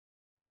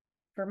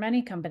For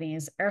many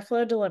companies,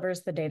 Airflow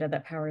delivers the data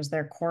that powers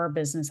their core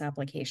business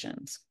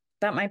applications.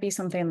 That might be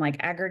something like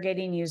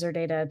aggregating user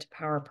data to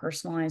power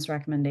personalized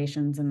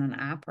recommendations in an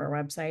app or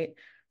website,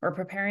 or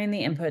preparing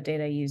the input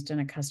data used in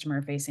a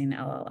customer facing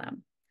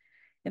LLM.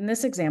 In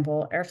this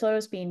example, Airflow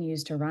is being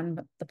used to run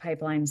the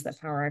pipelines that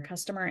power a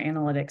customer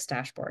analytics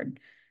dashboard.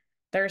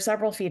 There are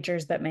several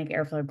features that make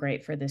Airflow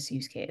great for this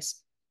use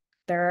case.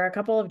 There are a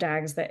couple of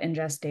DAGs that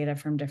ingest data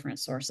from different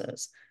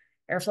sources.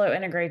 Airflow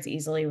integrates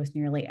easily with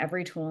nearly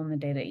every tool in the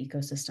data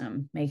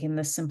ecosystem, making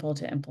this simple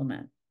to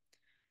implement.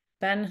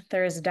 Then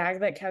there is a DAG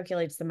that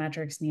calculates the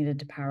metrics needed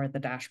to power the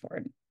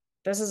dashboard.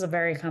 This is a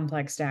very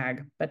complex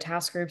DAG, but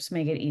task groups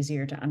make it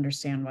easier to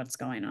understand what's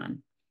going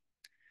on.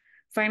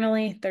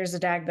 Finally, there's a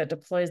DAG that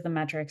deploys the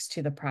metrics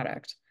to the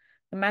product.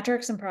 The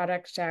metrics and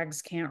product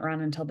DAGs can't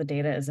run until the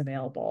data is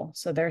available,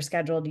 so they're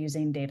scheduled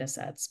using data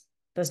sets.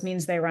 This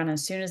means they run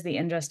as soon as the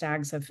ingest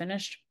DAGs have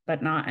finished,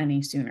 but not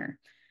any sooner.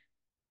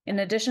 In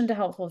addition to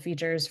helpful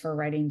features for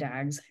writing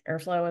DAGs,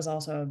 Airflow is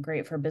also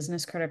great for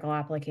business critical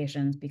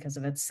applications because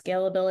of its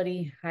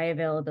scalability, high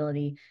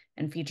availability,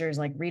 and features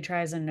like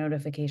retries and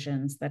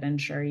notifications that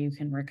ensure you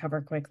can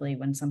recover quickly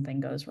when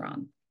something goes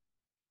wrong.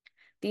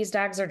 These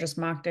DAGs are just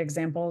mocked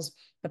examples,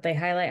 but they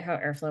highlight how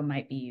Airflow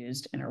might be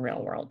used in a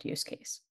real world use case.